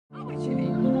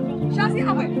My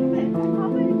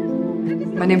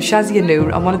name's Shazia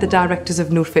Noor. I'm one of the directors of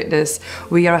Nurfitness.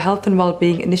 We are a health and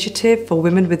wellbeing initiative for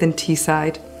women within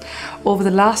Teesside. Over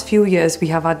the last few years, we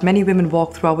have had many women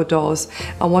walk through our doors,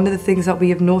 and one of the things that we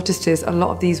have noticed is a lot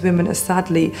of these women are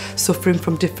sadly suffering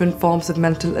from different forms of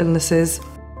mental illnesses.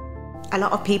 A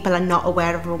lot of people are not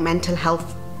aware of mental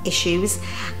health issues.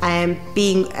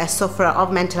 Being a sufferer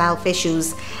of mental health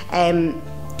issues,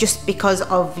 just because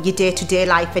of your day-to-day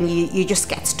life, and you just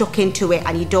get stuck into it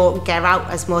and you don't get out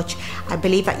as much, I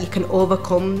believe that you can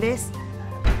overcome this.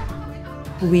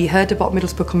 We heard about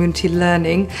Middlesbrough Community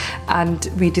Learning, and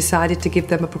we decided to give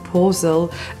them a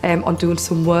proposal on doing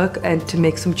some work and to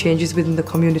make some changes within the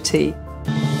community.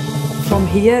 From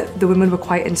here, the women were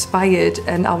quite inspired,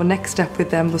 and our next step with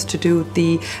them was to do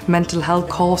the mental health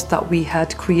course that we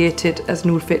had created as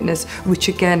Nurfitness, which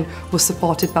again was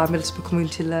supported by Middlesbrough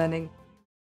Community Learning.